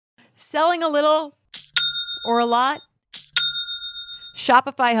Selling a little or a lot?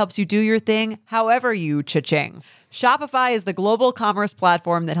 Shopify helps you do your thing however you cha-ching. Shopify is the global commerce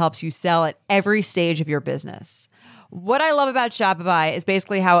platform that helps you sell at every stage of your business. What I love about Shopify is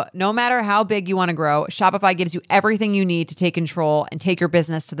basically how no matter how big you want to grow, Shopify gives you everything you need to take control and take your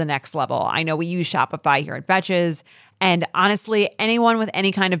business to the next level. I know we use Shopify here at Betches, and honestly, anyone with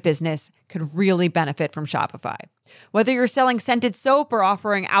any kind of business could really benefit from Shopify. Whether you're selling scented soap or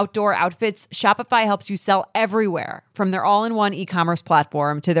offering outdoor outfits, Shopify helps you sell everywhere, from their all-in-one e-commerce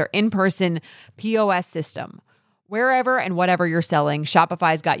platform to their in-person POS system. Wherever and whatever you're selling,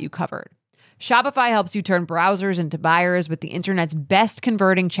 Shopify's got you covered. Shopify helps you turn browsers into buyers with the internet's best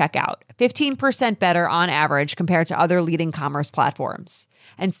converting checkout, 15% better on average compared to other leading commerce platforms.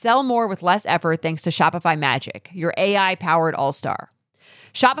 And sell more with less effort thanks to Shopify Magic, your AI-powered all-star.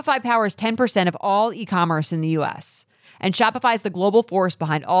 Shopify powers 10% of all e-commerce in the U.S., and Shopify is the global force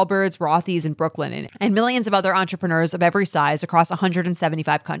behind Allbirds, Rothy's, and Brooklinen, and millions of other entrepreneurs of every size across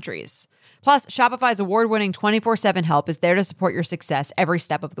 175 countries. Plus, Shopify's award-winning 24/7 help is there to support your success every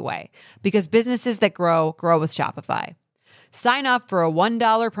step of the way, because businesses that grow, grow with Shopify. Sign up for a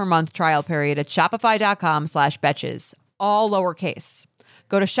 $1 per month trial period at shopify.com/betches, all lowercase.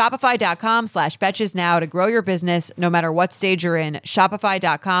 Go to shopify.com/betches now to grow your business no matter what stage you're in.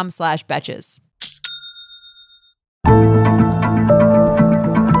 Shopify.com/betches.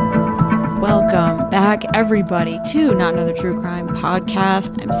 Welcome back, everybody, to Not Another True Crime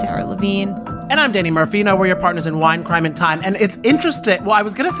podcast. I'm Sarah Levine. And I'm Danny Murphy. You know, we're your partners in wine, crime, and time. And it's interesting. Well, I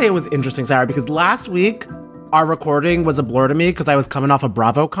was going to say it was interesting, Sarah, because last week our recording was a blur to me because I was coming off of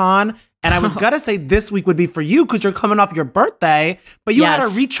BravoCon. And I was going to say this week would be for you because you're coming off your birthday, but you had a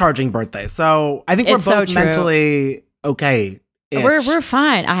recharging birthday. So I think we're both mentally okay. We're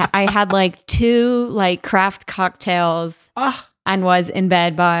fine. I had like 2 craft cocktails and was in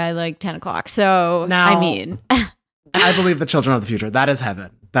bed by 10 o'clock. So now, I mean, I believe the children of the future. That is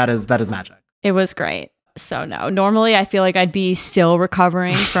heaven. That is magic. It was great. So no, normally I feel like I'd be still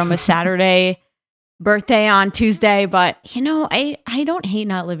recovering from a Saturday birthday on Tuesday, but I don't hate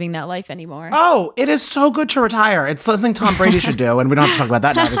not living that life anymore. Oh, it is so good to retire. It's something Tom Brady should do, and we don't have to talk about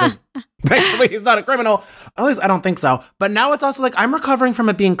that now because thankfully he's not a criminal. At least I don't think so. But now it's also I'm recovering from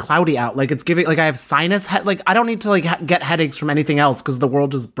it being cloudy out. It's giving I have sinus I don't need to get headaches from anything else because the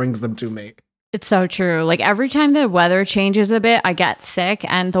world just brings them to me. It's so true. Every time the weather changes a bit, I get sick,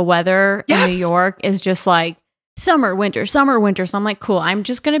 and the weather in New York is just summer, winter. So I'm like, cool. I'm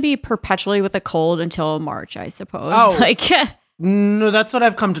just going to be perpetually with a cold until March, I suppose. Oh, no, that's what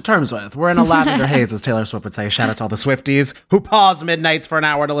I've come to terms with. We're in a lavender haze, as Taylor Swift would say. Shout out to all the Swifties who pause midnights for an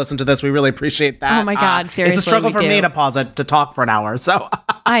hour to listen to this. We really appreciate that. Oh my God, seriously. It's a struggle for me to pause it to talk for an hour. So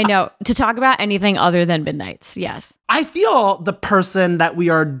I know. To talk about anything other than midnights. Yes. I feel the person that we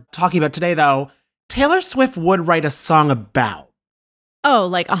are talking about today, though, Taylor Swift would write a song about. Oh,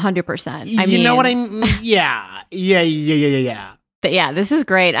 100%. You know what I mean? Yeah. But yeah, this is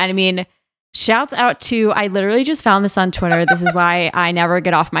great. I mean, shouts out to, I literally just found this on Twitter. This is why I never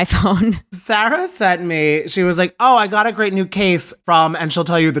get off my phone. Sarah sent me, she was like, oh, I got a great new case from, and she'll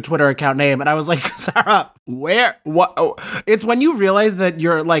tell you the Twitter account name. And I was like, Sarah, where? What? Oh. It's when you realize that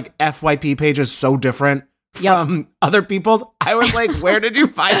your FYP page is so different from other people's. I was like, where did you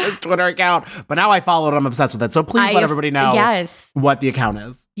find this Twitter account? But now I follow it. I'm obsessed with it. So please let everybody know what the account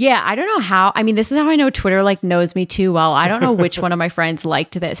is. Yeah, I don't know how. I mean, this is how I know Twitter knows me too well. I don't know which one of my friends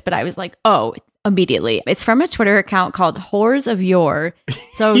liked this, but I was like, oh, immediately. It's from a Twitter account called Whores of Yore.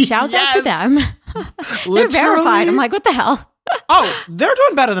 So shouts out to them. They're verified. I'm like, what the hell? Oh, they're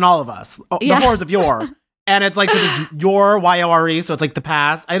doing better than all of us. The Whores of Yore. And it's because it's your Y-O-R-E, so it's the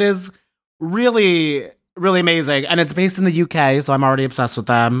past. It is really, really amazing. And it's based in the UK, so I'm already obsessed with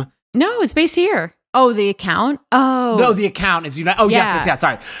them. No, it's based here. Oh, the account? Oh. No, the account is United. Oh, yes.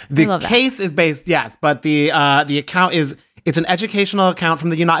 Sorry. The case is based, yes, but the account it's an educational account from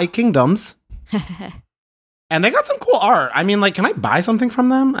the United Kingdoms. And they got some cool art. I mean, can I buy something from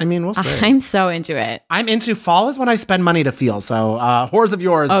them? I mean, we'll see. I'm so into it. I'm into fall is when I spend money to feel. So, Whores of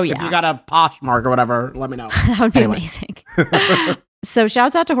Yours, if you got a Poshmark or whatever, let me know. That would be amazing. So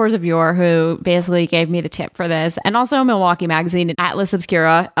shouts out to Whores of Yore, who basically gave me the tip for this. And also Milwaukee Magazine and Atlas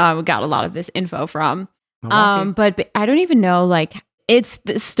Obscura got a lot of this info from. But I don't even know, it's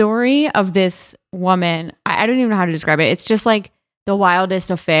the story of this woman. I don't even know how to describe it. It's just the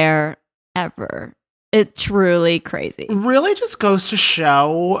wildest affair ever. It's truly crazy. Really just goes to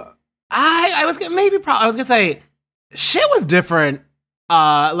show, I was going to say, shit was different.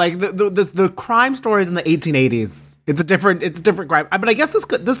 The crime stories in the 1880s It's a different gripe. But I guess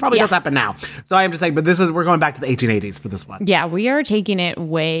this probably does happen now. So I am just saying, but we're going back to the 1880s for this one. Yeah, we are taking it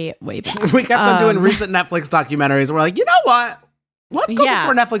way, way back. We kept on doing recent Netflix documentaries. We're like, you know what? Let's go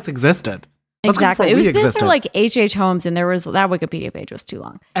before Netflix existed. Exactly. It was this or like H.H. Holmes, and there was that Wikipedia page was too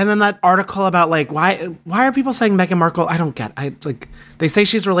long. And then that article about like why are people saying Meghan Markle? I don't get. They say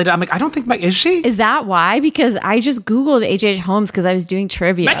she's related. I'm like, I don't think is she? Is that why? Because I just Googled H.H. Holmes because I was doing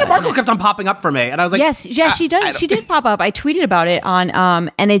trivia. Meghan Markle kept on popping up for me, and I was like, yes, she does. She did pop up. I tweeted about it on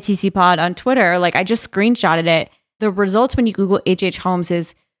NATC Pod on Twitter. Like I just screenshotted it. The results when you Google H.H. Holmes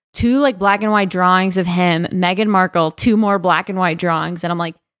is 2 like black and white drawings of him, Meghan Markle, 2 more black and white drawings, and I'm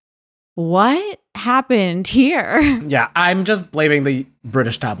like, what happened here? Yeah, I'm just blaming the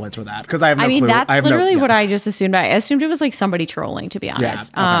British tabloids for that because I have no clue. That's literally what I just assumed. I assumed it was like somebody trolling, to be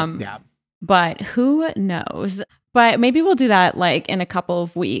honest. Yeah. But who knows? But maybe we'll do that like in a couple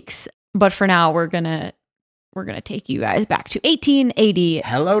of weeks. But for now, we're gonna take you guys back to 1880.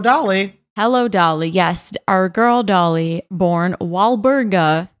 Hello, Dolly. Hello, Dolly. Yes, our girl Dolly, born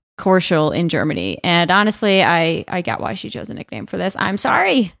Walburga Korschel in Germany. And honestly, I get why she chose a nickname for this. I'm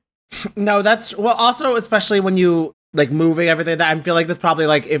sorry. No, that's also especially when you like moving everything. That I feel like that's probably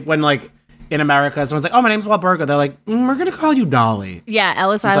like when like in America someone's like, oh, my name's Walburga, they're like, we're gonna call you Dolly. Yeah,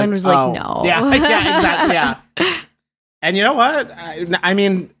 Ellis Island was like, no. Yeah, exactly. Yeah. And you know what? I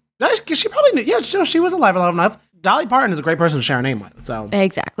mean, she probably knew. Yeah, she was alive long enough. Dolly Parton is a great person to share a name with. So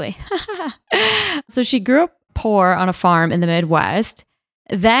exactly. So she grew up poor on a farm in the Midwest.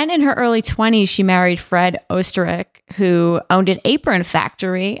 Then in her early 20s, she married Fred Oesterreich, who owned an apron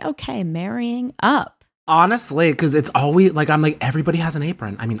factory. Okay, marrying up. Honestly, because it's always like, I'm like, everybody has an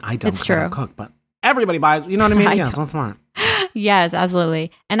apron. I mean, I don't, it's true. I don't cook, but everybody buys, you know what I mean? Yeah, so smart. Yes,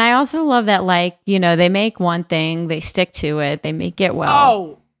 absolutely. And I also love that, like, you know, they make one thing, they stick to it, they make it well.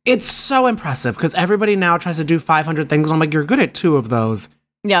 Oh, it's so impressive because everybody now tries to do 500 things. And I'm like, you're good at 2 of those.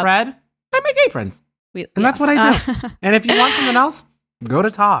 Yeah. Fred, I make aprons. That's what I do. And if you want something else, go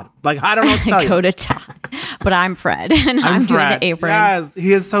to Todd. Like, I don't know what to tell you. Go to Todd. But I'm Fred, and I'm doing the aprons. Yes, he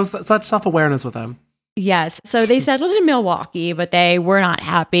has such self-awareness with him. Yes. So they settled in Milwaukee, but they were not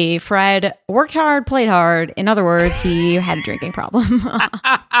happy. Fred worked hard, played hard. In other words, he had a drinking problem.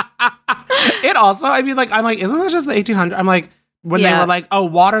 It also, I mean, like, I'm like, isn't that just the 1800s? I'm like, when they were like, oh,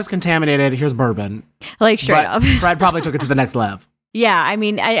 water's contaminated, here's bourbon. Like, straight up. Fred probably took it to the next level. Yeah, I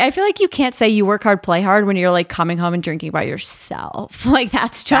mean, I feel like you can't say you work hard, play hard when you're like coming home and drinking by yourself. Like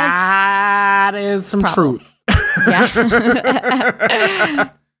that's just that is some truth. Yeah.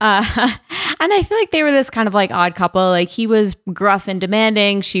 And I feel like they were this kind of like odd couple. Like he was gruff and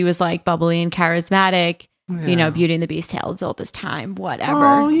demanding. She was like bubbly and charismatic. Yeah. You know, Beauty and the Beast tale as old as time. Whatever.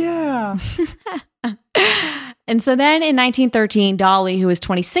 Oh yeah. And so then in 1913, Dolly, who was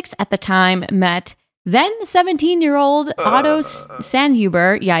 26 at the time, met then 17-year-old Otto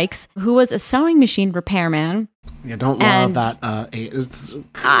Sandhuber, yikes, who was a sewing machine repairman. Yeah, don't love that age.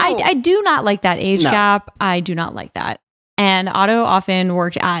 I do not like that age gap. I do not like that. And Otto often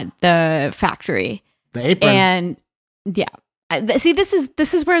worked at the factory. The apron. And yeah. See, this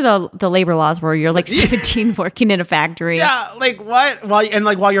is where the labor laws were. You're like 17 working in a factory. Yeah, like what?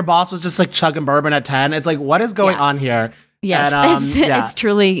 While your boss was just like chugging bourbon at 10, it's like, what is going on here? Yes, and,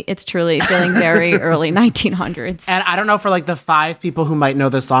 it's truly feeling very early 1900s. And I don't know, for like the 5 people who might know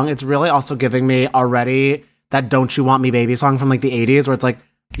this song, it's really also giving me already that Don't You Want Me Baby song from like the 80s where it's like,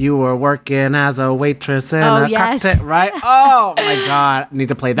 you were working as a waitress in a cocktail, right? Oh my God. I need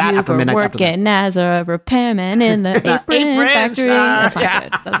to play that after midnight. Working as a repairman in the apron factory. That's not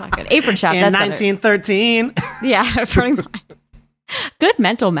good. That's not good. Apron shop. In 1913. Yeah, pretty much. Good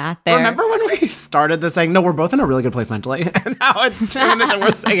mental math there. Remember when we started this saying, no, we're both in a really good place mentally, and now it's 2 minutes and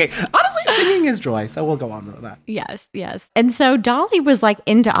we're singing. Honestly, singing is joy, so we'll go on with that. Yes. And so Dolly was like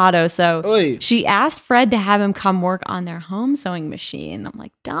into Otto, so she asked Fred to have him come work on their home sewing machine. I'm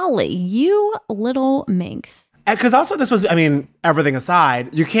like, Dolly, you little minx. Because also this was, I mean, everything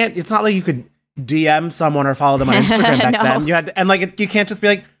aside, you can't, it's not like you could DM someone or follow them on Instagram back then. You had, and like, you can't just be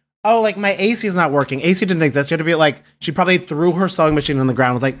like, oh, like my AC is not working. AC didn't exist. You had to be like, she probably threw her sewing machine on the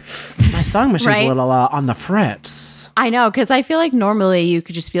ground. Was like, my sewing machine's a little on the fritz. I know, because I feel like normally you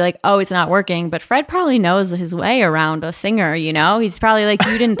could just be like, oh, it's not working. But Fred probably knows his way around a singer, you know? He's probably like,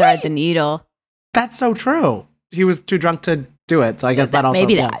 you didn't thread the needle. That's so true. He was too drunk to do it. So I guess that also.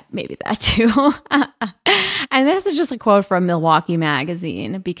 Maybe that too. And this is just a quote from Milwaukee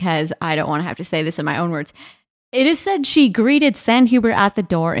Magazine, because I don't want to have to say this in my own words. It is said she greeted Sandhuber at the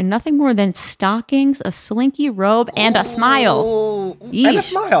door in nothing more than stockings, a slinky robe, and a smile. And a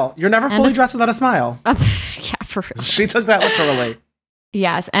smile. You're never fully dressed without a smile. Yeah, for real. She took that literally.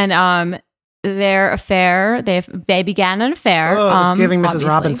 Yes, and their affair. They began an affair. It's giving Mrs. obviously.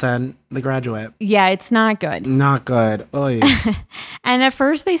 Robinson, The Graduate. Yeah, it's not good. Not good. Oh, yeah. And at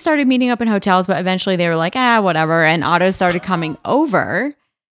first they started meeting up in hotels, but eventually they were like, whatever. And Otto started coming over.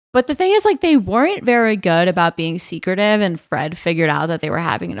 But the thing is, like, they weren't very good about being secretive, and Fred figured out that they were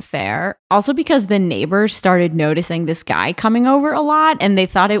having an affair. Also because the neighbors started noticing this guy coming over a lot, and they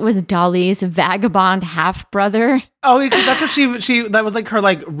thought it was Dolly's vagabond half-brother. Oh, because that's what she that was like her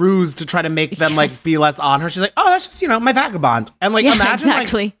like ruse to try to make them like be less on her. She's like, oh, that's just, my vagabond. And like, imagine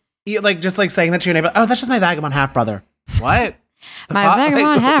exactly. like just like saying that to your neighbor, oh, that's just my vagabond half-brother. What? My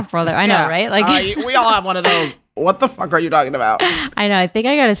vagabond half-brother. I know, right? Like we all have one of those. What the fuck are you talking about? I know. I think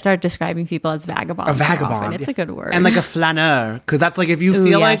I got to start describing people as vagabonds. A vagabond. It's a good word. And like a flaneur. Because that's like, if you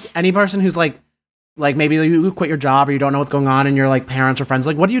feel like any person who's like maybe you quit your job or you don't know what's going on and your like parents or friends,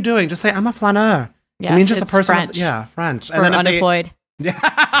 like, what are you doing? Just say, I'm a flaneur. Yes, it means just a person. French. French. And then unemployed.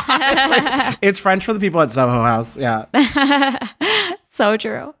 It's French for the people at Soho House. Yeah. So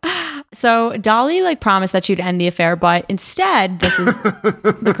true. So Dolly like promised that she'd end the affair, but instead, this is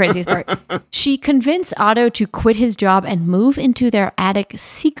the craziest part, she convinced Otto to quit his job and move into their attic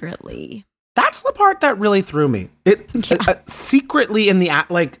secretly. That's the part that really threw me. Secretly in the attic,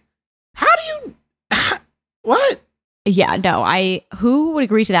 like, how do you, what? Yeah, no, who would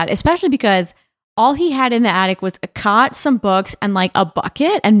agree to that? Especially because all he had in the attic was a cot, some books, and like a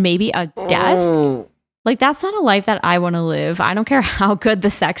bucket and maybe a desk. Oh. Like, that's not a life that I want to live. I don't care how good the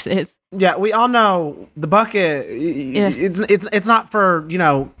sex is. Yeah, we all know the bucket. It's not for,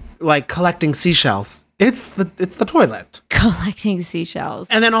 like collecting seashells. It's the toilet. Collecting seashells.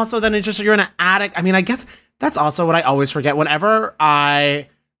 And then it's just you're in an attic. I mean, I guess that's also what I always forget.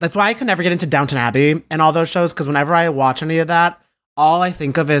 That's why I could never get into Downton Abbey and all those shows, because whenever I watch any of that, all I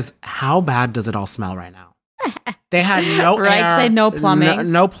think of is how bad does it all smell right now? They had no right, air, say no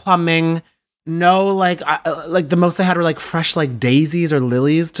plumbing, no plumbing. No, like the most they had were like fresh like daisies or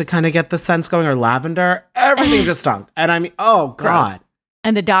lilies to kind of get the sense going, or lavender. Everything just stunk. And I mean, oh God. Gross.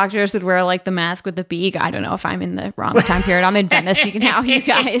 And the doctors would wear like the mask with the beak. I don't know if I'm in the wrong time period. I'm in Venice now, you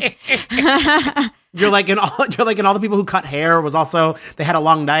guys. You're like in all the people who cut hair was also, they had a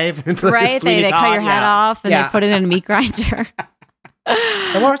long knife into right. They cut your head off and they put it in a meat grinder.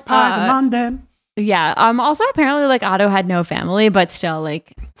 The worst pies in London. Yeah. Also, apparently, like Otto had no family, but still,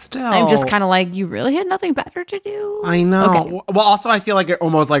 I'm just kind of like, you really had nothing better to do. I know. Okay. Well, also, I feel like it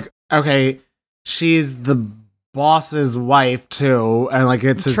almost like, okay, she's the boss's wife too, and like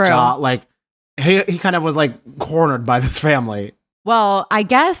it's his job. Like he kind of was like cornered by this family. Well, I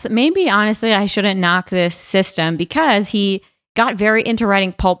guess maybe honestly, I shouldn't knock this system because he got very into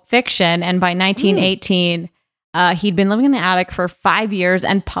writing pulp fiction, and by 1918. He'd been living in the attic for 5 years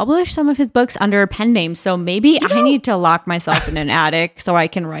and published some of his books under a pen name. So maybe I need to lock myself in an attic so I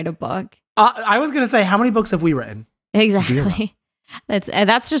can write a book. I was going to say, how many books have we written? Exactly.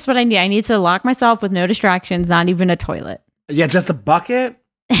 That's just what I need. I need to lock myself with no distractions, not even a toilet. Yeah, just a bucket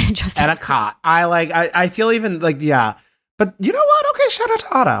and a cot. I feel even like, yeah. But you know what? Okay, shout out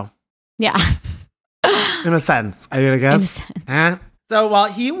to Otto. Yeah. In a sense, I guess. In a sense. So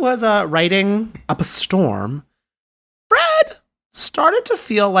while he was writing up a storm, Fred started to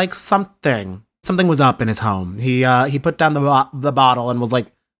feel like something was up in his home. He put down the bottle and was like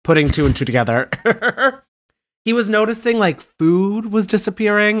putting two and two together. He was noticing like food was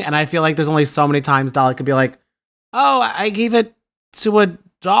disappearing, and I feel like there's only so many times Dolly could be like, "Oh, I gave it to a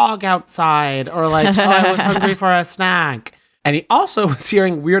dog outside," or like, "Oh, I was hungry for a snack." And he also was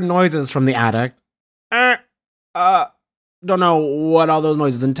hearing weird noises from the attic. Don't know what all those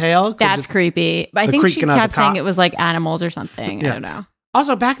noises entail. That's creepy. But I think she kept saying it was like animals or something. Yeah. I don't know.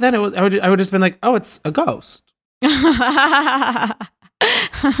 Also, back then, I would just been like, oh, it's a ghost.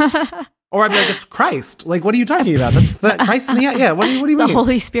 Or I'd be like, it's Christ. Like, what are you talking about? That's the Christ in the yeah. What do you mean? The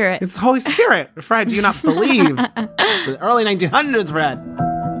Holy Spirit. It's the Holy Spirit. Fred, do you not believe? The early 1900s, Fred.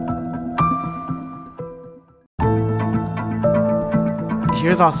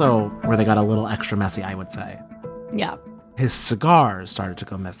 Here's also where they got a little extra messy, I would say. Yeah. His cigars started to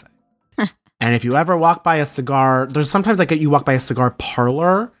go missing. And if you ever walk by a cigar, there's sometimes like you walk by a cigar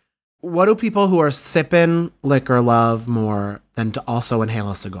parlor. What do people who are sipping liquor love more than to also inhale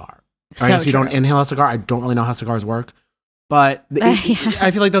a cigar? So I guess you don't inhale a cigar. I don't really know how cigars work, but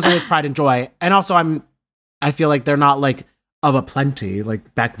I feel like those are always pride and joy. And also I feel like they're not like of a plenty,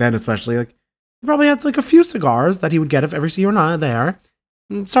 like back then, especially like he probably had like a few cigars that he would get if ever you were not there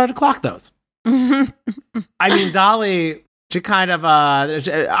and started to clock those. I mean, Dolly, she kind of,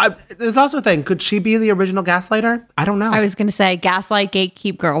 there's also a thing. Could she be the original gaslighter? I don't know. I was going to say gaslight,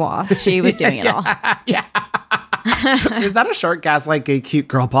 gatekeep, girl boss. She was doing it all. Yeah. Is that a shirt Gaslight Gay Cute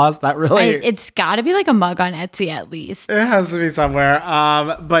Girl Boss? That really... It's got to be like a mug on Etsy at least. It has to be somewhere.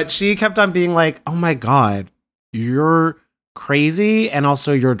 But she kept on being like, oh my God, you're crazy. And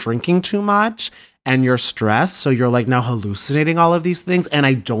also you're drinking too much and you're stressed. So you're like now hallucinating all of these things. And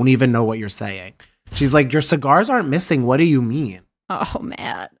I don't even know what you're saying. She's like, your cigars aren't missing. What do you mean? Oh,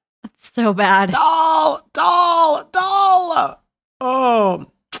 man. That's so bad. Doll. Oh.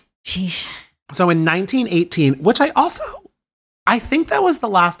 Sheesh. So in 1918, which I think that was the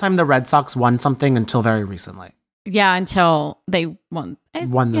last time the Red Sox won something until very recently. Yeah, until they won.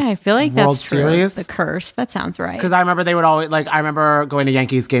 This I feel like World that's true. Series. The curse. That sounds right. Because I remember they would always, I remember going to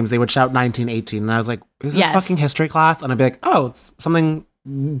Yankees games, they would shout 1918. And I was like, is this fucking history class? And I'd be like, oh, it's something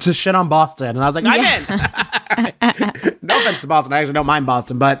to shit on Boston. And I was like, I'm in. No offense to Boston. I actually don't mind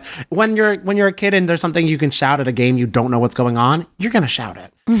Boston. But when you're a kid and there's something you can shout at a game, you don't know what's going on, you're going to shout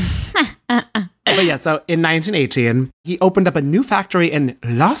it. But yeah, so in 1918, he opened up a new factory in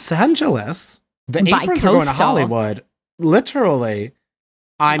Los Angeles. The aprons are going to Hollywood. Literally.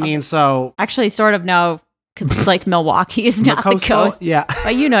 I mean, so... Actually, sort of no, because it's like Milwaukee is not the coast. Yeah.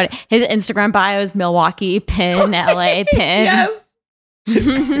 But you know, his Instagram bio is Milwaukee, pin, LA, pin. Yes.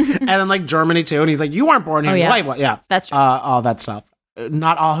 And then like Germany too. And he's like, you weren't born here. Yeah. That's true. All that stuff.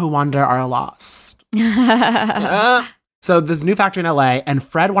 Not all who wander are lost. So this new factory in LA, and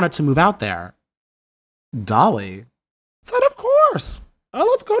Fred wanted to move out there. Dolly said, of course. Oh,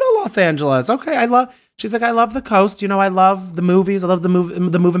 let's go to Los Angeles. Okay, she's like, I love the coast. You know, I love the movies. I love the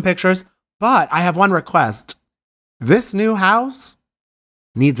moving pictures. But I have one request. This new house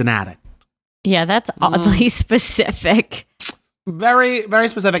needs an attic. Yeah, that's oddly specific. Very, very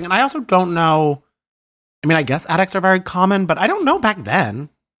specific. And I also don't know. I mean, I guess attics are very common, but I don't know back then.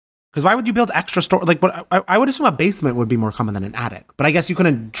 Because why would you build extra store? Like, what I would assume a basement would be more common than an attic. But I guess you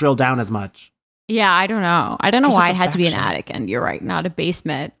couldn't drill down as much. Yeah, I don't know. I don't know Just why like it a had to be an faction. attic, and you're right, not a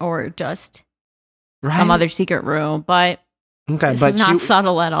basement or just Right? some other secret room. But Okay, this but is not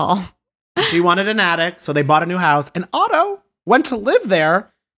subtle at all. she wanted an attic, so they bought a new house. And Otto went to live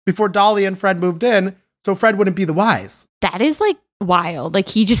there before Dolly and Fred moved in, so Fred wouldn't be the wise. That is like wild. Like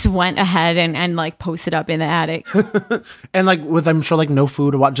he just went ahead and like posted up in the attic. And like with, I'm sure, like no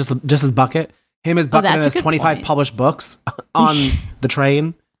food or what, just his bucket. His bucket and that's his a good 25 point. published books on the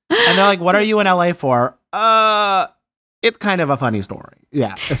train. And they're like, what are you in LA for? It's kind of a funny story.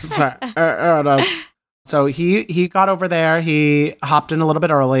 Yeah. Sorry. I don't know. So he got over there. He hopped in a little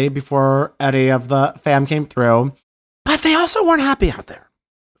bit early before any of the fam came through. But they also weren't happy out there.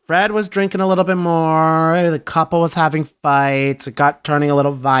 Fred was drinking a little bit more. The couple was having fights. It got turning a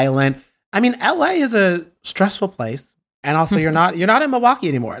little violent. I mean, LA is a stressful place. And also you're not in Milwaukee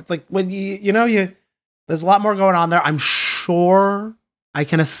anymore. It's like when there's a lot more going on there. I'm sure, I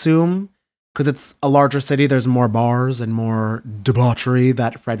can assume, because it's a larger city, there's more bars and more debauchery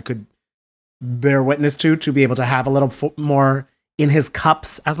that Fred could bear witness to be able to have a little more in his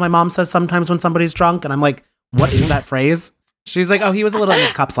cups, as my mom says sometimes when somebody's drunk. And I'm like, what is that phrase? She's like, oh, he was a little in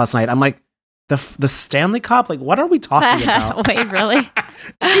his cups last night. I'm like, the Stanley Cup? Like, what are we talking about? Wait, really?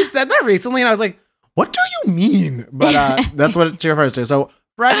 She said that recently, and I was like, what do you mean? But that's what she refers to. So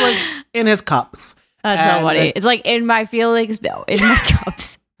Fred was in his cups. That's not funny. It's like in my feelings, no, in my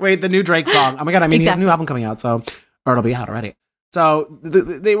cups. Wait, the new Drake song. Oh my God, I mean, he has a Exactly. new album coming out, or it'll be out already. So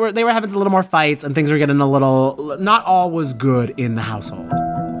they were having a little more fights, and things were getting a little, not all was good in the household.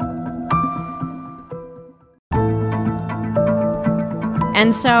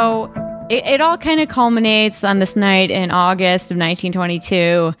 And so it all kind of culminates on this night in August of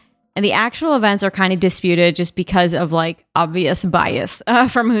 1922. And the actual events are kind of disputed just because of like obvious bias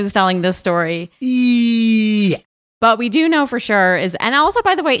from who's telling this story. Yeah. But we do know for sure and also,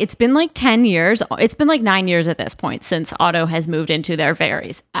 by the way, it's been like 10 years. It's been like 9 years at this point since Otto has moved into their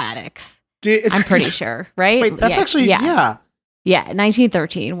various attics. I'm pretty sure, right? Wait, that's actually, yeah. Yeah,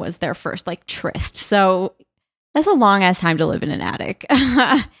 1913 was their first like tryst. So that's a long ass time to live in an attic.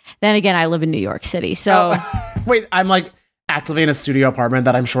 Then again, I live in New York City. So Wait, I'm like actively in a studio apartment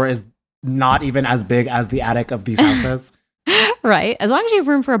that I'm sure is not even as big as the attic of these houses. right. As long as you have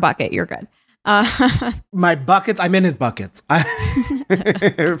room for a bucket, you're good. My buckets, I'm in his buckets.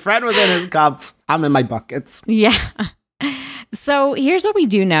 Fred was in his cups. I'm in my buckets. Yeah. So here's what we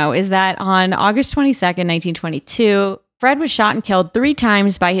do know is that on August 22nd, 1922, Fred was shot and killed 3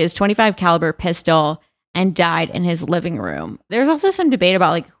 times by his .25 caliber pistol and died in his living room. There's also some debate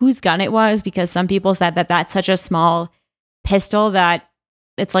about like whose gun it was, because some people said that that's such a small pistol that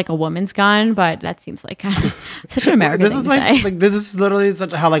it's like a woman's gun, but that seems like kind of such an American This thing is to like, say. this is literally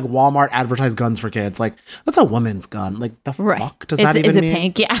such how like Walmart advertise guns for kids. Like, that's a woman's gun. Like, the Right. fuck does that even is it mean?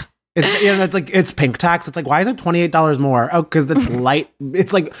 pink? Yeah. It's like it's pink tax. It's like, why is it $28 more? Oh, because it's light.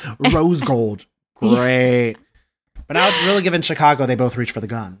 It's like rose gold. Great. But now it's really given Chicago. They both reach for the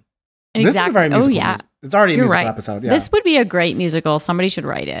gun. Exactly. This is a very musical. It's already a musical right. episode. Yeah. This would be a great musical. Somebody should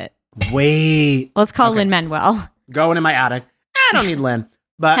write it. Wait. Let's call Lin-Manuel. Going in my attic. I don't need Lynn.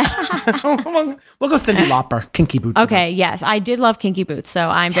 But we'll go Cyndi Lauper. Kinky Boots. Okay, yes. I did love Kinky Boots, so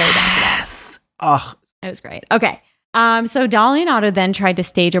I'm very down for that. Yes. Ugh. It was great. Okay. So Dolly and Otto then tried to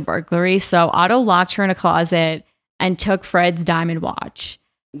stage a burglary. So Otto locked her in a closet and took Fred's diamond watch.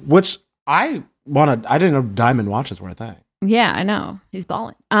 Which I didn't know diamond watches were a thing. Yeah, I know. He's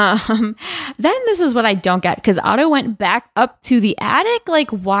balling. Then this is what I don't get, because Otto went back up to the attic.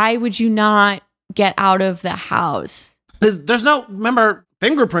 Like, why would you not get out of the house? There's no, remember,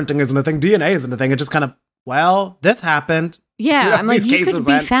 fingerprinting isn't a thing. DNA isn't a thing. It just kind of, well, this happened. Yeah, I'm like, you could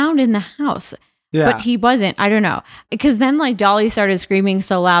be found in the house. Yeah. But he wasn't. I don't know. Because then like Dolly started screaming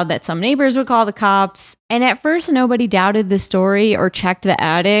so loud that some neighbors would call the cops. And at first nobody doubted the story or checked the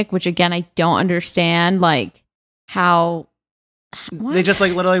attic, which again, I don't understand like how. What? They just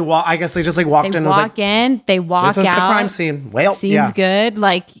like literally walk. I guess they just like walked in. Walk in, they walk out. This is the crime scene. Well, seems good.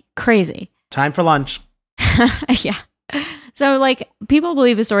 Like crazy. Time for lunch. Yeah. So like people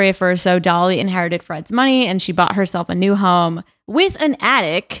believe the story at first. So Dolly inherited Fred's money and she bought herself a new home with an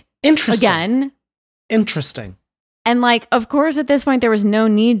attic. Interesting. Again. Interesting. And like, of course, at this point, there was no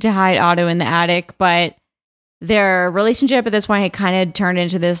need to hide Otto in the attic, but their relationship at this point had kind of turned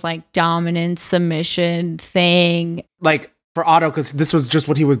into this like dominant submission thing. Like for Otto, because this was just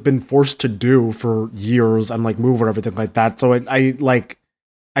what he was been forced to do for years and like move or everything like that. So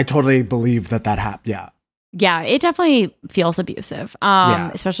I totally believe that happened. Yeah. Yeah, it definitely feels abusive.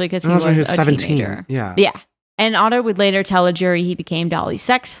 Especially because he was a 17. Teenager. Yeah. Yeah. And Otto would later tell a jury he became Dolly's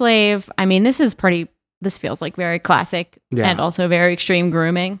sex slave. I mean, this feels like very classic and also very extreme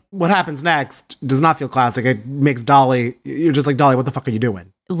grooming. What happens next does not feel classic. It makes Dolly, you're just like, Dolly, what the fuck are you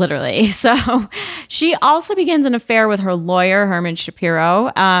doing? Literally. So she also begins an affair with her lawyer, Herman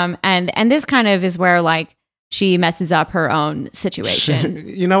Shapiro. And this kind of is where like she messes up her own situation.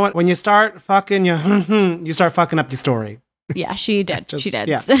 You know what? When you start fucking, you start fucking up your story. Yeah, she did. She did.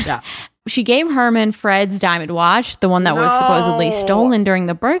 Yeah. She gave Herman Fred's diamond watch, the one that was supposedly stolen during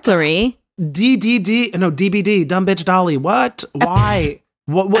the burglary. DBD, dumb bitch Dolly. What? Why?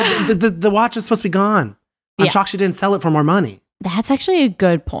 what? The watch is supposed to be gone. I'm shocked she didn't sell it for more money. That's actually a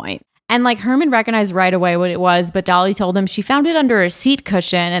good point. And like Herman recognized right away what it was, but Dolly told him she found it under a seat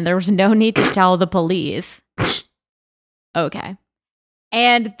cushion and there was no need to tell the police. Okay.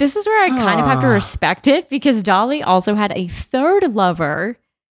 And this is where I kind of have to respect it because Dolly also had a third lover,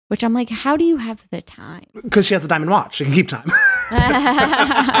 which I'm like, how do you have the time? Because she has a diamond watch. She can keep time.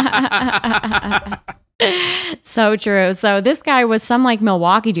 So true. So this guy was some like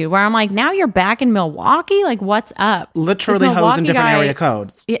Milwaukee dude where I'm like, now you're back in Milwaukee? Like, what's up? Literally hoes in different area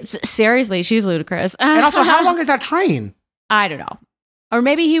codes. Yeah, seriously, she's ludicrous. And also, how long is that train? I don't know. Or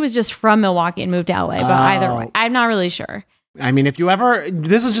maybe he was just from Milwaukee and moved to LA, but either way, I'm not really sure. I mean, if you ever,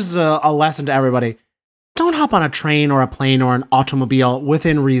 this is just a lesson to everybody. Don't hop on a train or a plane or an automobile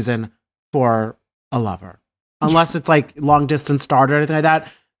within reason for a lover. Unless it's like long distance start or anything like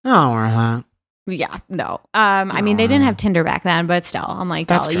that. No, worth it. Yeah, no. I mean, they didn't have Tinder back then, but still, I'm like,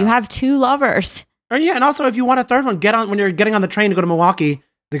 Dolly, you have two lovers. Or yeah, and also if you want a third one, when you're getting on the train to go to Milwaukee,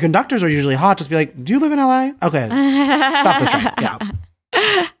 the conductors are usually hot. Just be like, do you live in LA? Okay, stop this train. Yeah.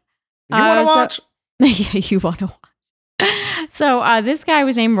 You want to watch? Yeah, you want to watch. So this guy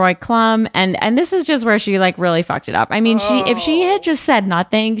was named Roy Klum, and this is just where she like really fucked it up. I mean, if she had just said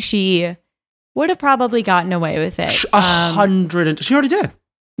nothing, she would have probably gotten away with it. 100, she already did.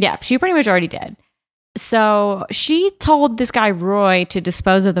 Yeah, she pretty much already did. So she told this guy Roy to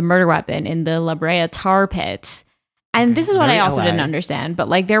dispose of the murder weapon in the La Brea tar pits. And this is what I also didn't understand. But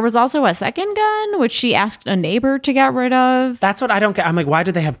like there was also a second gun, which she asked a neighbor to get rid of. That's what I don't get. I'm like, why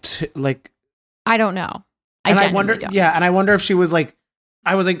did they have I don't know. I wonder. Yeah, and I wonder if she was like,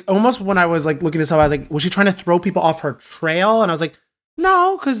 I was like, almost when I was like looking this up, I was like, was she trying to throw people off her trail? And I was like,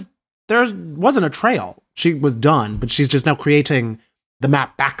 no, because there wasn't a trail. She was done, but she's just now creating the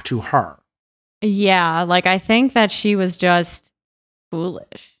map back to her. Yeah, like I think that she was just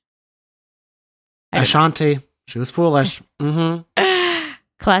foolish. Ashanti, she was foolish. Mm-hmm.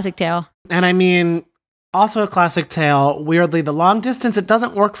 Classic tale. And I mean, also a classic tale. Weirdly, the long distance, it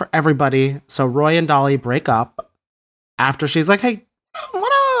doesn't work for everybody. So Roy and Dolly break up after she's like, hey,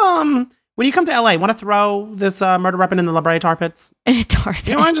 when you come to LA, want to throw this murder weapon in the La Brea tar pits? Tar pit.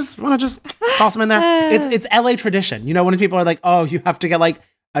 You know, I just want to just toss them in there. It's LA tradition. You know, when people are like, oh, you have to get like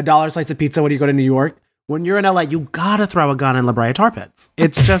 $1 slice of pizza when you go to New York. when you're in LA, you gotta throw a gun in La Brea tar pits.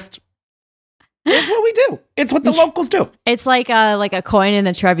 It's just, it's what we do. It's what the locals do. It's like a coin in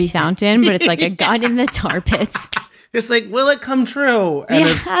the Trevi Fountain, but it's like a gun in the tar pits. Just like, will it come true?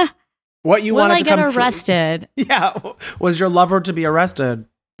 And what you wanted to come true. Will I get arrested? Yeah. Was your lover to be arrested?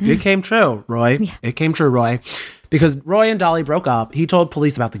 It came true, Roy. Yeah. It came true, Roy. Because Roy and Dolly broke up. He told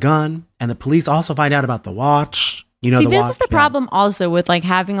police about the gun, and the police also find out about the watch. You know, see, the this watch. is the problem also with like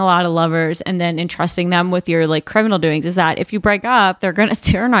having a lot of lovers and then entrusting them with your like criminal doings is that if you break up, they're going to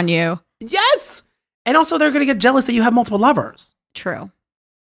turn on you. Yes. And also they're going to get jealous that you have multiple lovers. True.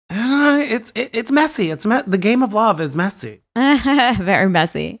 It's messy. The game of love is messy. Very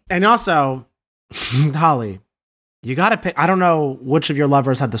messy. And also, Holly, you got to pick. I don't know which of your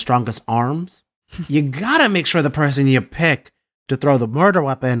lovers had the strongest arms. You got to make sure the person you pick to throw the murder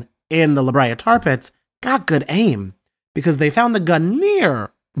weapon in the La Brea tar pits got good aim, because they found the gun near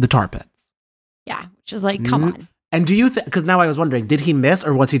the tar pits. Yeah, which is like, come on. And do you think, because now I was wondering, did he miss,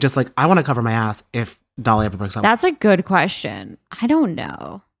 or was he just like, I want to cover my ass if Dolly ever breaks up? That's a good question. I don't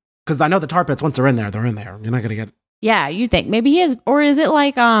know. Because I know the tar pits, once they're in there. You're not going to get. Yeah, you think maybe he is, or is it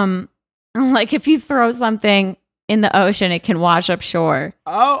like if you throw something in the ocean, it can wash up shore?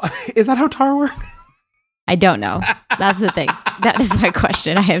 Oh, is that how tar works? I don't know. That's the thing. That is my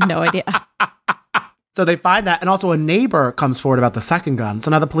question. I have no idea. So they find that, and also a neighbor comes forward about the second gun. So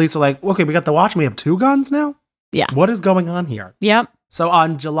now the police are like, okay, we got the watch and we have 2 guns now? Yeah. What is going on here? Yep. So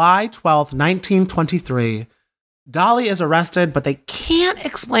on July 12th, 1923, Dolly is arrested, but they can't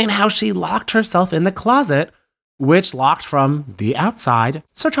explain how she locked herself in the closet, which locked from the outside.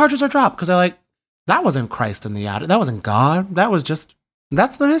 So charges are dropped because they're like, that wasn't Christ in the attic. That wasn't God.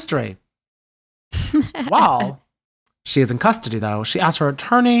 That's the mystery. While she is in custody, though, she asks her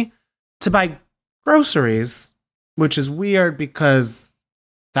attorney to buy groceries, which is weird because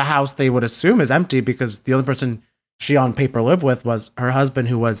the house they would assume is empty because the only person she on paper lived with was her husband,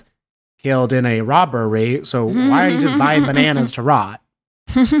 who was killed in a robbery. So why are you just buying bananas to rot?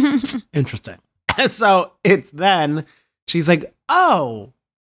 Interesting. So it's then she's like, oh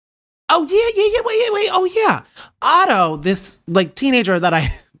yeah. Otto, this like teenager that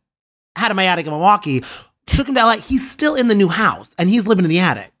I had in my attic in Milwaukee, took him to LA. He's still in the new house and he's living in the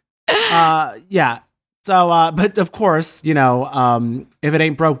attic. Yeah. So, but of course, you know, if it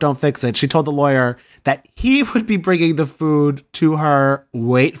ain't broke, don't fix it. She told the lawyer that he would be bringing the food to her.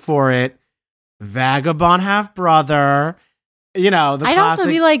 Wait for it. Vagabond half brother. You know, the I'd classic.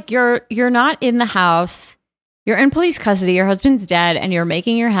 also be like, you're not in the house. You're in police custody. Your husband's dead, and you're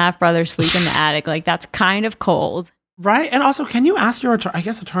making your half brother sleep in the attic. Like, that's kind of cold. Right. And also, can you ask your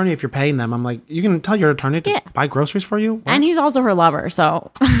attorney if you're paying them? I'm like, you can tell your attorney to buy groceries for you? What? And he's also her lover,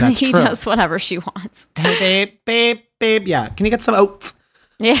 so he does whatever she wants. Hey, babe. Yeah. Can you get some oats?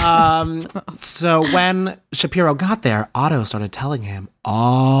 Yeah. So when Shapiro got there, Otto started telling him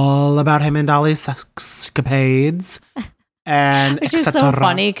all about him and Dolly's escapades. And which is so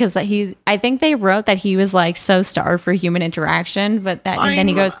funny because I think they wrote that he was like so starved for human interaction, but then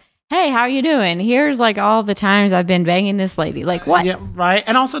he goes, hey, how you doing? Here's like all the times I've been banging this lady. Like what? Yeah, right.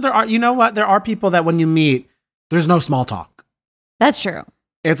 And also there are people that when you meet, there's no small talk. That's true.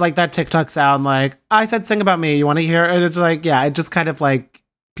 It's like that TikTok sound like, I said sing about me. You want to hear it? It's like, yeah, it just kind of like,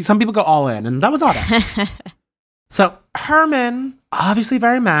 some people go all in, and that was Otto. So Herman, obviously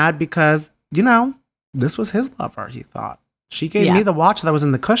very mad because, you know, this was his lover, he thought. She gave me the watch that was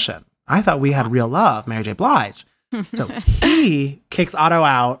in the cushion. I thought we had real love, Mary J. Blige. So he kicks Otto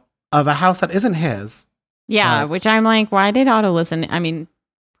out of a house that isn't his. Yeah, which I'm like, why did Otto listen? I mean,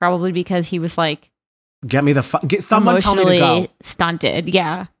 probably because he was like, get someone tell me to go. Stunted,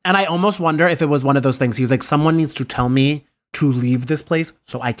 yeah. And I almost wonder if it was one of those things. He was like, someone needs to tell me to leave this place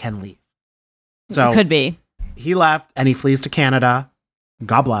so I can leave. So it could be. He left and he flees to Canada.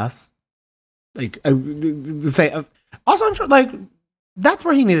 God bless. Like, also, I'm sure, like, that's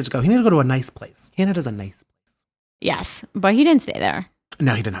where he needed to go. He needed to go to a nice place. Canada's a nice place. Yes, but he didn't stay there.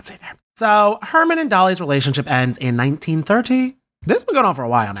 No, he did not stay there. So Herman and Dolly's relationship ends in 1930. This has been going on for a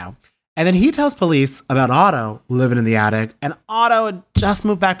while now. And then he tells police about Otto living in the attic. And Otto had just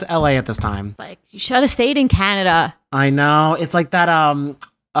moved back to LA at this time. It's like, you should have stayed in Canada. I know. It's like that Rilo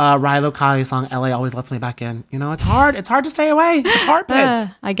Kiley song, LA Always Lets Me Back In. You know, it's hard. It's hard to stay away. It's hard,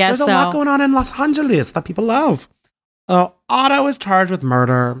 kids. I guess There's a lot going on in Los Angeles that people love. Otto is charged with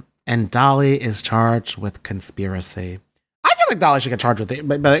murder, and Dolly is charged with conspiracy. I feel like Dolly should get charged with it,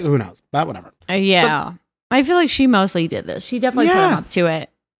 but who knows? But whatever. Yeah. So, I feel like she mostly did this. She definitely put him up to it.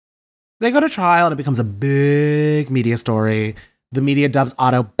 They go to trial, and it becomes a big media story. The media dubs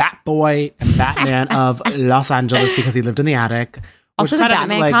Otto Bat Boy and Batman of Los Angeles because he lived in the attic. Also, the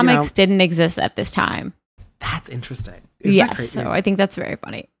Batman comics didn't exist at this time. That's interesting. Isn't that Yes, crazy? so I think that's very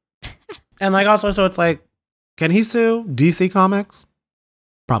funny. And like also, so it's like, can he sue DC Comics?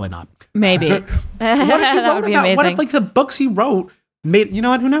 Probably not. Maybe. What if he That wrote would be about? amazing. What if like the books he wrote made? You know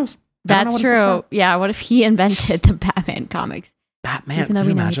what? Who knows? I don't know That's what his books true. are. Yeah, what if he invented the Batman comics? Batman. Even though Can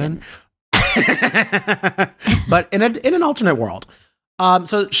you we know he imagine? But in an alternate world,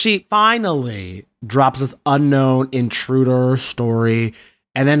 so she finally drops this unknown intruder story,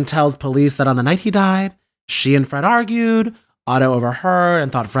 and then tells police that on the night he died, she and Fred argued. Otto overheard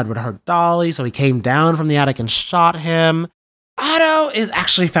and thought Fred would hurt Dolly, so he came down from the attic and shot him. Otto is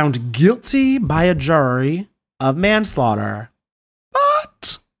actually found guilty by a jury of manslaughter,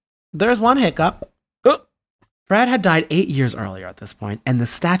 but there's one hiccup. Fred had died 8 years earlier at this point, and the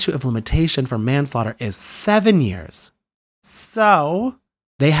statute of limitation for manslaughter is 7 years. So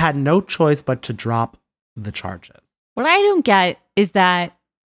they had no choice but to drop the charges. What I don't get is that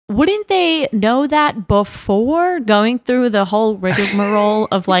wouldn't they know that before going through the whole rigmarole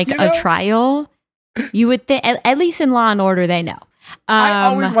of like You know? a trial? You would think, at least in Law and Order, they know. I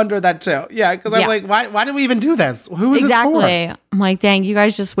always wonder that too. Yeah, because I'm yeah. like, why did we even do this? Who is exactly. this I'm like, dang, you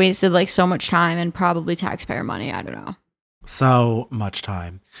guys just wasted like so much time and probably taxpayer money. I don't know. for? So much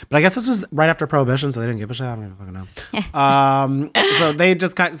time. But I guess this was right after Prohibition, so they didn't give a shit. I don't even fucking know. So they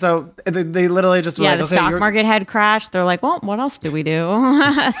just they literally just were Yeah, like, the okay, stock market had crashed. They're like, well, what else do we do?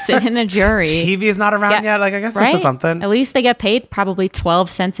 Sit in a jury. TV is not around yet. Like, I guess this Right? is something. At least they get paid probably 12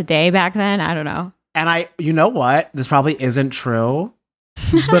 cents a day back then. I don't know. And you know what? This probably isn't true,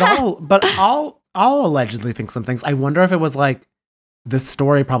 but I'll allegedly think some things. I wonder if it was like this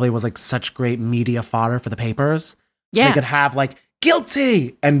story probably was like such great media fodder for the papers, so they could have like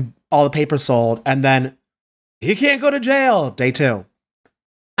guilty and all the papers sold, and then he can't go to jail day 2.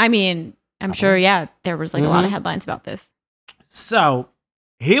 I mean, I'm sure, yeah, there was like a lot of headlines about this. So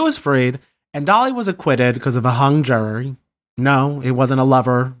he was freed, and Dolly was acquitted because of a hung jury. No, it wasn't a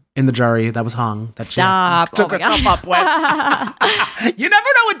lover in the jury that was hung. That Stop. She took Oh my herself up with. You never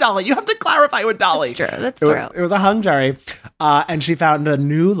know with Dolly. You have to clarify with Dolly. That's true. That's true. It was a hung jury. And she found a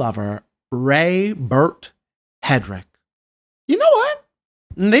new lover, Ray Burt Hedrick. You know what?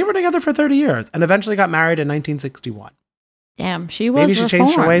 They were together for 30 years and eventually got married in 1961. Damn, she was Maybe she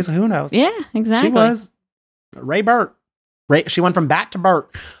changed her ways. Who knows? Yeah, exactly. She was Ray Burt. She went from Bat to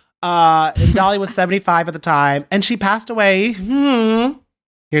Burt. And Dolly was 75 at the time, and she passed away.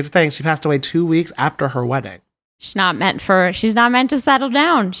 Here's the thing: she passed away 2 weeks after her wedding. She's not meant to settle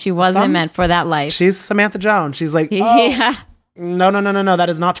down. She wasn't meant for that life. She's Samantha Jones. She's like, Yeah. no, that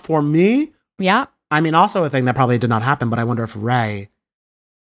is not for me. Yeah. I mean, also a thing that probably did not happen, but I wonder if Ray,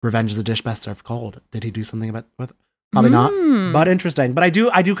 revenge is a dish best served cold. Did he do something about with? Probably not, but interesting. But I do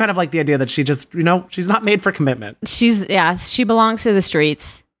kind of like the idea that she just, she's not made for commitment. She belongs to the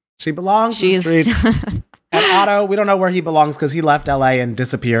streets. She belongs to the streets. And Otto, we don't know where he belongs because he left LA and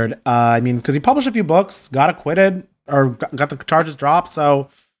disappeared. I mean, because he published a few books, got acquitted, or got the charges dropped. So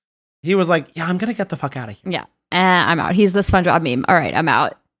he was like, yeah, I'm going to get the fuck out of here. Yeah. I'm out. He's the SpongeBob meme. All right, I'm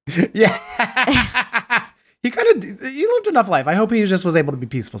out. Yeah. He lived enough life. I hope he just was able to be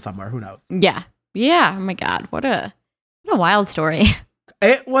peaceful somewhere. Who knows? Yeah. Yeah. Oh my God. What a wild story.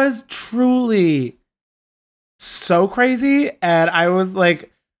 It was truly so crazy. And I was like,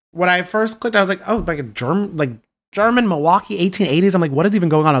 when I first clicked, I was like, oh, like a German Milwaukee 1880s. I'm like, what is even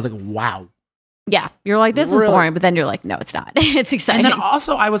going on? I was like, wow. Yeah. You're like, this is boring, but then you're like, no, it's not. It's exciting. And then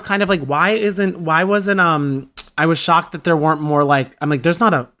also I was kind of like, I was shocked that there weren't more I'm like, there's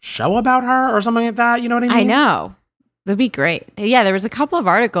not a show about her or something like that. You know what I mean? I know. That'd be great. Yeah, there was a couple of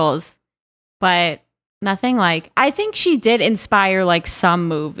articles, but nothing I think she did inspire some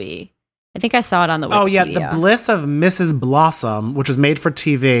movie. I think I saw it on the Wikipedia. Oh, yeah. The Bliss of Mrs. Blossom, which was made for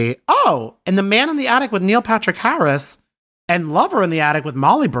TV. Oh, and The Man in the Attic with Neil Patrick Harris and Lover in the Attic with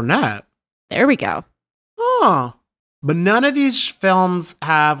Molly Burnett. There we go. Oh, but none of these films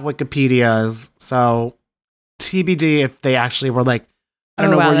have Wikipedias. So TBD if they actually were I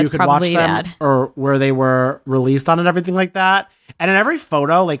don't know where you could watch them bad. or where they were released on and everything like that. And in every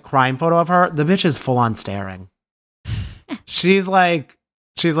photo, crime photo of her, the bitch is full on staring. She's like,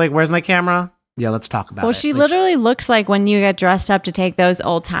 where's my camera? Yeah, let's talk about it. Well, she literally looks like when you get dressed up to take those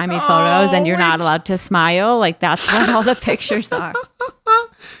old timey photos and you're not allowed to smile. That's what all the pictures are.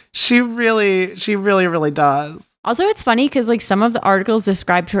 She really, really does. Also, it's funny because some of the articles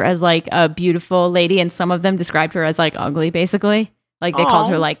described her as a beautiful lady and some of them described her as ugly, basically. They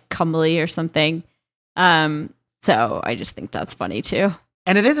called her comely or something. So I just think that's funny too.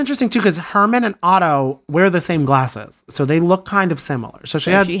 And it is interesting too because Herman and Otto wear the same glasses, so they look kind of similar. So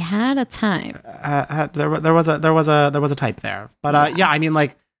she had a time. There was a type there, but yeah, I mean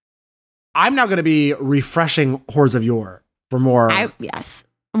I'm now going to be refreshing Whores of Yore for more. Yes.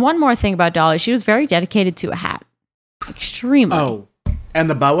 One more thing about Dolly. She was very dedicated to a hat. Extremely. Oh, and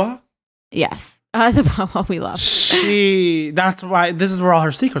the boa? Yes. The boa we love. That's why, this is where all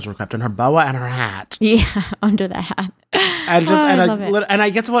her secrets were kept, in her boa and her hat. Yeah, under the hat. And I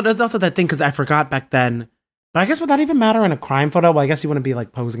guess what, it's also that thing, because I forgot back then, but I guess would that even matter in a crime photo? Well, I guess you wouldn't be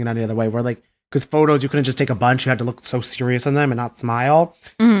like posing in any other way, where like, because photos, you couldn't just take a bunch, you had to look so serious in them and not smile.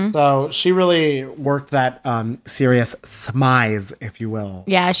 Mm-hmm. So she really worked that serious smize, if you will.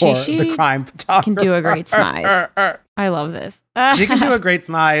 Yeah, she the crime photographer. Can do a great smize. I love this. She can do a great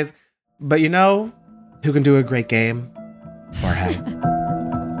smize, but you know who can do a great game? Jorge.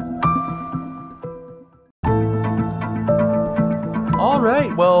 All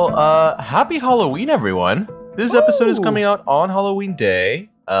right. Well, happy Halloween, everyone. This episode is coming out on Halloween Day.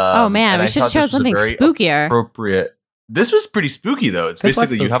 Oh man, we should show something spookier. Appropriate. This was pretty spooky, though. It's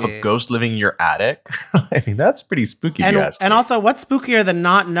basically you have a ghost living in your attic. I mean, that's pretty spooky. And also, what's spookier than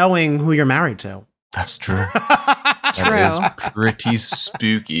not knowing who you're married to? That's true. That is pretty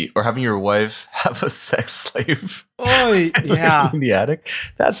spooky. Or having your wife have a sex slave. Oh, yeah. In the attic.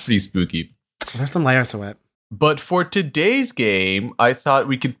 That's pretty spooky. There's some layers to it. But for today's game, I thought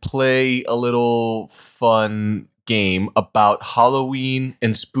we could play a little fun game about Halloween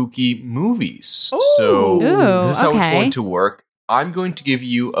and spooky movies. Ooh. So this is how it's going to work. I'm going to give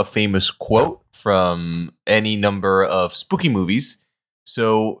you a famous quote from any number of spooky movies.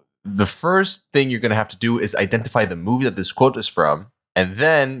 So the first thing you're going to have to do is identify the movie that this quote is from, and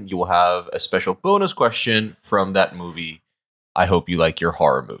then you will have a special bonus question from that movie. I hope you like your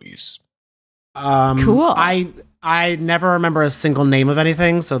horror movies. Cool. I never remember a single name of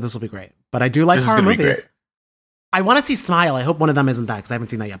anything, so this will be great. But I do like horror movies. I want to see Smile. I hope one of them isn't that, because I haven't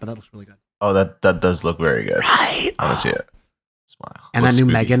seen that yet, but that looks really good. Oh, that does look very good. Right? I want to see it. Smile. And that new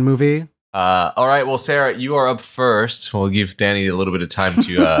Megan movie. All right. Well, Sarah, you are up first. We'll give Danny a little bit of time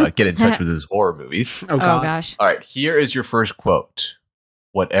to get in touch with his horror movies. Oh, gosh. All right. Here is your first quote.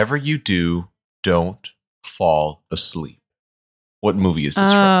 Whatever you do, don't fall asleep. What movie is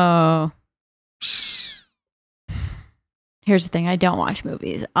this from? Here's the thing. I don't watch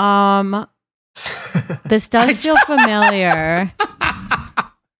movies. This does feel familiar.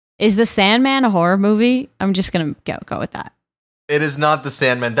 Is The Sandman a horror movie? I'm just going to go with that. It is not The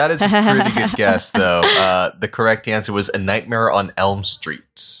Sandman. That is a pretty good guess, though. The correct answer was A Nightmare on Elm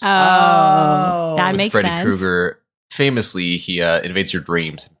Street. Oh, that makes Freddy sense. Krueger, famously, he invades your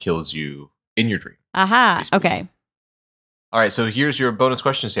dreams and kills you in your dream. Aha. Okay. All right, so here's your bonus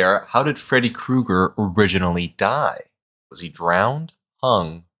question, Sarah. How did Freddy Krueger originally die? Was he drowned,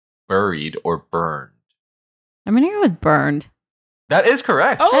 hung, buried, or burned? I'm going to go with burned. That is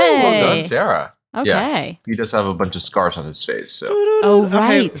correct. Oh, well done, Sarah. Okay. Yeah, he does have a bunch of scars on his face. So. Oh,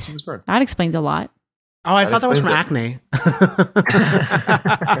 right. Okay. That explains a lot. Oh, I thought that was from acne.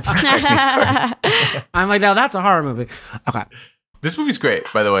 I'm like, no, that's a horror movie. Okay. This movie's great,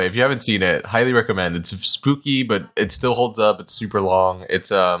 by the way. If you haven't seen it, highly recommend. It's spooky, but it still holds up. It's super long. It's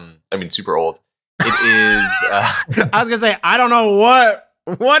super old. It is. I was gonna say, I don't know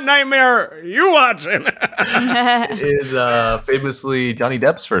what nightmare are you watching. It is famously Johnny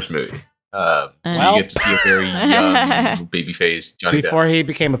Depp's first movie. So you get to see a very young baby-faced Johnny before Depp. he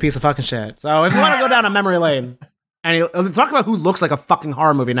became a piece of fucking shit. So if you want to go down a memory lane, and talk about who looks like a fucking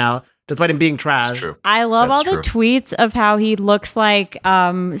horror movie now, despite him being trash. That's true. I love all the tweets of how he looks like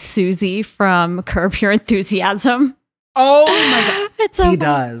Susie from Curb Your Enthusiasm. Oh my god, it's so he funny.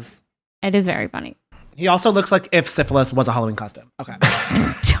 does. It is very funny. He also looks like if syphilis was a Halloween costume. Okay,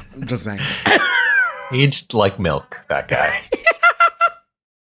 just saying. Aged like milk, that guy.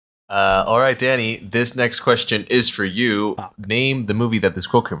 All right, Danny, this next question is for you. Name the movie that this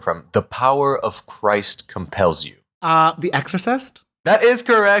quote came from. The power of Christ compels you. The Exorcist. That is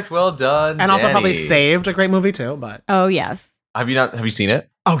correct. Well done, and also Danny. probably Saved, a great movie too. But oh yes, have you seen it?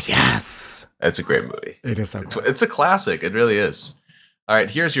 Oh yes, it's a great movie. It is so good. It's a classic. It really is. All right,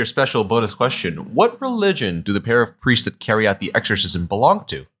 here's your special bonus question. What religion do the pair of priests that carry out the exorcism belong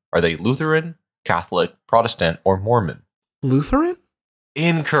to? Are they Lutheran, Catholic, Protestant, or Mormon? Lutheran?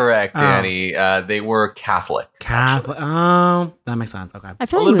 Incorrect, Danny. They were Catholic. Catholic. Oh, that makes sense. Okay. I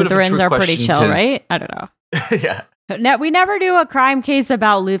feel like Lutherans are pretty chill, right? I don't know. Yeah. No, we never do a crime case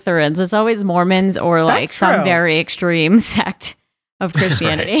about Lutherans. It's always Mormons or like some very extreme sect of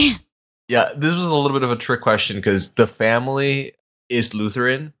Christianity. Right. Yeah, this was a little bit of a trick question because the family is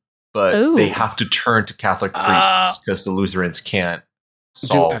Lutheran, but they have to turn to Catholic priests because the Lutherans can't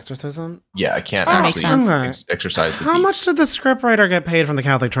solve exorcism. Yeah, I can't That makes actually sense. exercise the How demon. much did the scriptwriter get paid from the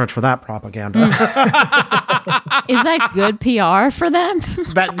Catholic Church for that propaganda? Is that good PR for them?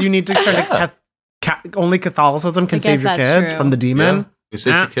 That you need to turn to only Catholicism can I guess save your that's kids true. from the demon. Yeah, they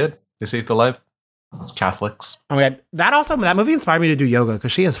saved the kid. They saved the life. It's Catholics. Oh my god, that movie inspired me to do yoga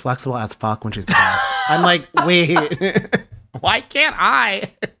because she is flexible as fuck when she's pissed. I'm like, wait, why can't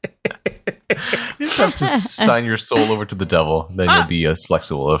I? You just have to sign your soul over to the devil, then you'll be as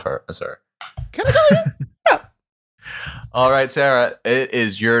flexible as her. Can I tell you? All right, Sarah, it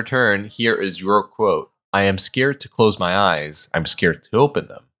is your turn. Here is your quote. I am scared to close my eyes. I'm scared to open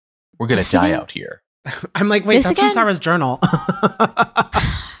them. We're going to die out here. I'm like, wait, This that's from again? Sarah's journal.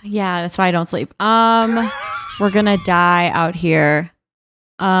 Yeah, that's why I don't sleep. We're gonna die out here.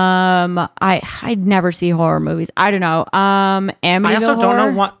 I never see horror movies. I don't know. Amityville I also don't know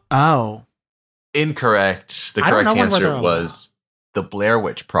Horror? what. Oh, Incorrect. The I don't correct know when answer we're was The Blair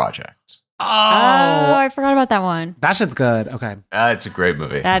Witch Project. Oh, I forgot about that one. that shit's good. Okay, It's a great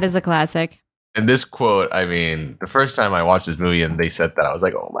movie. That is a classic. And this quote, I mean, the first time I watched this movie and they said that, I was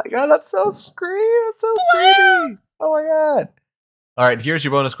like, oh my God, that's so screamy. That's so creepy. Oh my God. All right, here's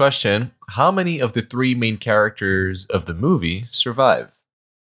your bonus question. How many of the 3 main characters of the movie survive?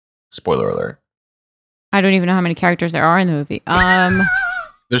 Spoiler alert. I don't even know how many characters there are in the movie.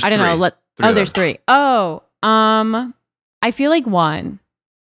 There's I don't 3. know. 3 of There's them. 3. Oh, I feel like 1.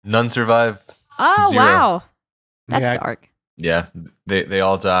 None survive. Oh, 0. wow. That's Yeah. dark. Yeah, they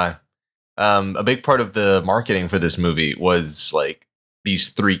all die. A big part of the marketing for this movie was like these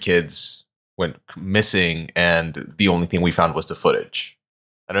 3 kids went missing, and the only thing we found was the footage.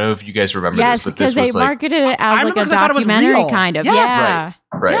 I don't know if you guys remember Yes, this, but this because was they like marketed it I as like remember a 'cause I thought it was documentary real. kind of. Yes. Yeah.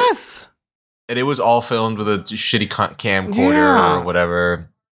 right, Yes. and it was all filmed with a shitty camcorder Yeah. or whatever.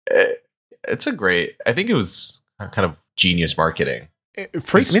 It's a great. I think it was kind of genius marketing. It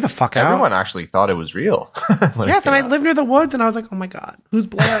freaked me the fuck out. Everyone actually thought it was real. when it Yes, and came I out. live near the woods, and I was like, oh my god, who's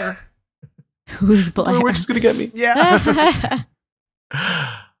Blair? Who's Blair? Blair Witch is gonna get me. Yeah.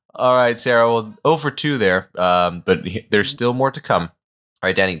 All right, Sarah. Well, 0 for 2 there, but there's still more to come. All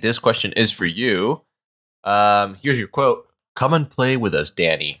right, Danny, this question is for you. Here's your quote. Come and play with us,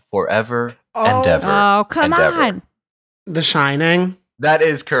 Danny, forever and ever. Oh, come Endeavor. on. The Shining. That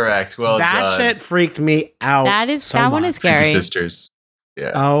is correct. Well that done. shit freaked me out. That one is much. Creepy scary. Sisters.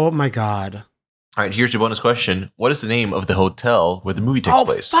 Yeah. Oh my god. All right, here's your bonus question. What is the name of the hotel where the movie takes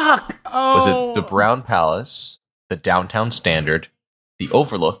place? Fuck. Oh. Was it the Brown Palace, the Downtown Standard, the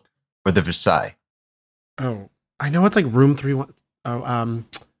Overlook, or the Versailles? Oh, I know it's like room 3-1. Oh,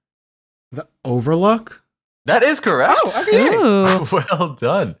 the Overlook. That is correct. Oh, okay. Ooh. Well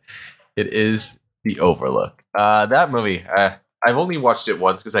done. It is the Overlook. That movie, I've only watched it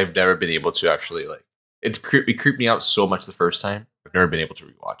once because I've never been able to actually like. It creeped me out so much the first time. I've never been able to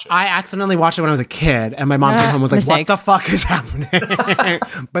rewatch it. I accidentally watched it when I was a kid, and my mom came home and was like, Mistakes. "What the fuck is happening?"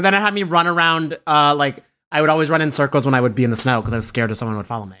 But then it had me run around. Like I would always run in circles when I would be in the snow because I was scared if someone would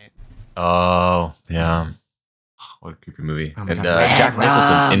follow me. Oh yeah, what a creepy movie! Oh my and God. Jack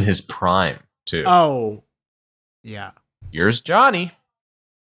Nicholson in his prime too. Oh, yeah. Here's Johnny.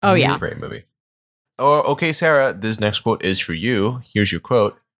 Oh, yeah. Great movie. Oh, okay, Sarah. This next quote is for you. Here's your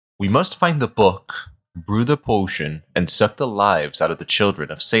quote. We must find the book, brew the potion, and suck the lives out of the children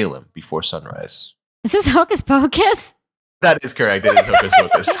of Salem before sunrise. Is this Hocus Pocus? That is correct. It is Hocus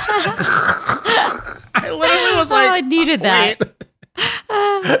Pocus. I literally was Oh, like, I needed that.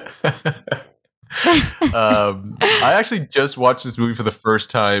 I actually just watched this movie for the first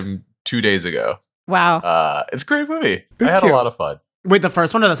time 2 days ago. Wow. It's a great movie. It's I had cute. a lot of fun. Wait, the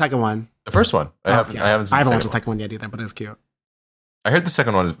first one or the second one? The first one. I haven't seen I the haven't watched the second second one yet either, but it's cute. one. I heard the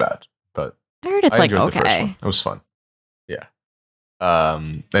second one is bad, but I heard it's I like, enjoyed the first one. okay. It was fun. Yeah.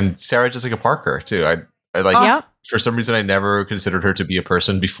 And Sarah Jessica Parker too. I like Yep. for some reason I never considered her to be a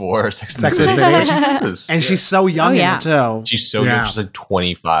person before Sex and the Sex and the City. City. She's in this. And Yeah. she's so young Oh, yeah. in it too. She's so Yeah. young. She's like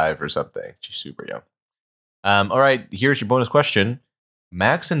 25 or something. She's super young. All right, here's your bonus question.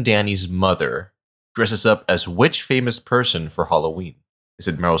 Max and Danny's mother dresses up as which famous person for Halloween? Is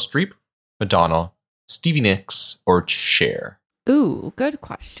it Meryl Streep, Madonna, Stevie Nicks, or Cher? Ooh, good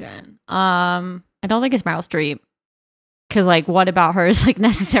question. I don't think it's Meryl Streep. Because, like, what about her is, like,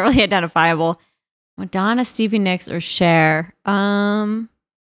 necessarily identifiable? Madonna, Stevie Nicks, or Cher? These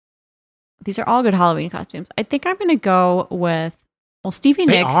are all good Halloween costumes. I think I'm going to go with, well, Stevie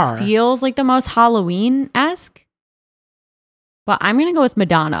They Nicks are. feels like the most Halloween-esque. But I'm going to go with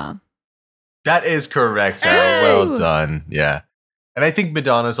Madonna. That is correct, Sarah. Well Ooh. done. Yeah. And I think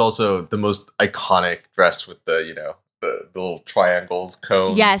Madonna's also the most iconic dressed with the, you know, the little triangles,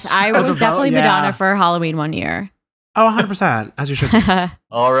 cones. Yes, I Oh, the was definitely yeah. Madonna for Halloween one year. Oh, 100%, as you should be.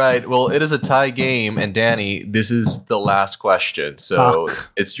 All right. Well, it is a tie game. And Danny, this is the last question. So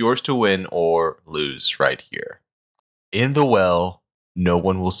it's yours to win or lose right here. In the well, no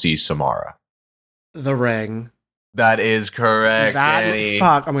one will see Samara. The Ring. That is correct, Danny.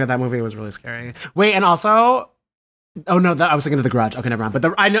 Fuck. Oh my God, that movie was really scary. Wait, and also... Oh no, I was thinking of The Grudge. Okay, never mind.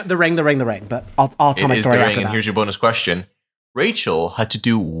 But I know The Ring. But I'll tell my story after that. And here's your bonus question. Rachel had to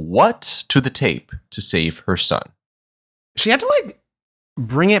do what to the tape to save her son? She had to like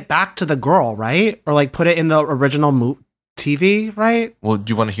bring it back to the girl, right? Or like put it in the original TV, right? Well,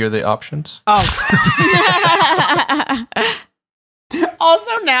 do you want to hear the options? Oh.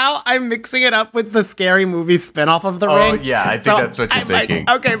 Also, now I'm mixing it up with the Scary Movie spinoff of The Ring. Oh, yeah, I think that's what you're thinking.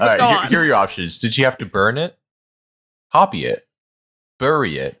 Like, okay, but go on. Here are your options. Did she have to burn it, copy it,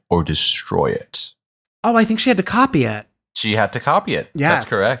 bury it, or destroy it? Oh, I think she had to copy it. She had to copy it. Yes. That's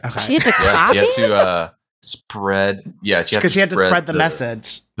correct. Okay. She had to copy it? She had to spread... Yeah, because she had to spread the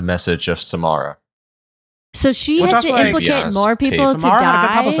message. The message of Samara. So she had to implicate more people to Samara had a good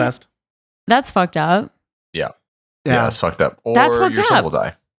die? publicist. That's fucked up. Yeah, that's fucked up. Or that's fucked your son up. will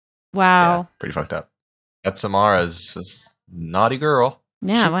die. Wow. Yeah, pretty fucked up. That Samara's just naughty girl.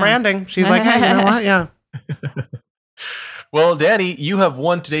 Yeah, she's branding. She's like, hey, you know what? Yeah. Well, Danny, you have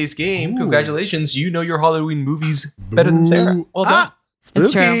won today's game. Ooh. Congratulations. You know your Halloween movies better than Sarah. Well done.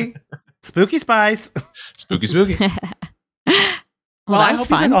 Spooky. Spooky spice. Spooky. Well, I hope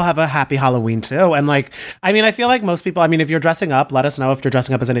you guys all have a happy Halloween too. And like, I mean, I feel like most people, I mean, if you're dressing up, let us know if you're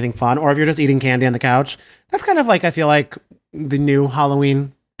dressing up as anything fun, or if you're just eating candy on the couch. That's kind of like, I feel like the new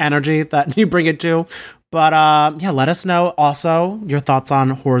Halloween energy that you bring it to. But yeah, let us know also your thoughts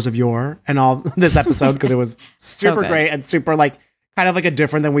on Horrors of Yore and all this episode, because it was super great and super like kind of like a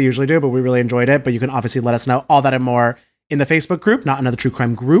different than we usually do, but we really enjoyed it. But you can obviously let us know all that and more in the Facebook group, Not Another True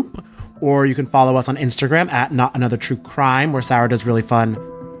Crime Group, or you can follow us on Instagram at Not Another True Crime, where Sarah does really fun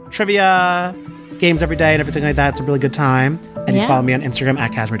trivia games every day and everything like that. It's a really good time. And you can follow me on Instagram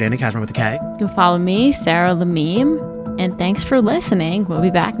at Cashmere Danny, Cashmere with a K. You can follow me, Sarah Lameme, and thanks for listening. We'll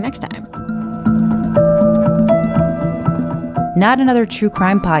be back next time. Not Another True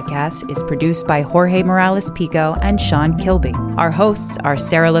Crime Podcast is produced by Jorge Morales Pico and Sean Kilby. Our hosts are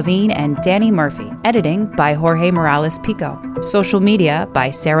Sarah Levine and Danny Murphy. Editing by Jorge Morales Pico. Social media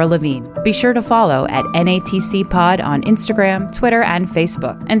by Sarah Levine. Be sure to follow at NATC Pod on Instagram, Twitter, and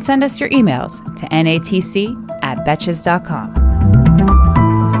Facebook. And send us your emails to natc@betches.com.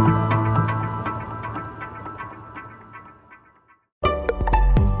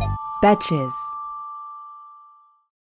 Betches.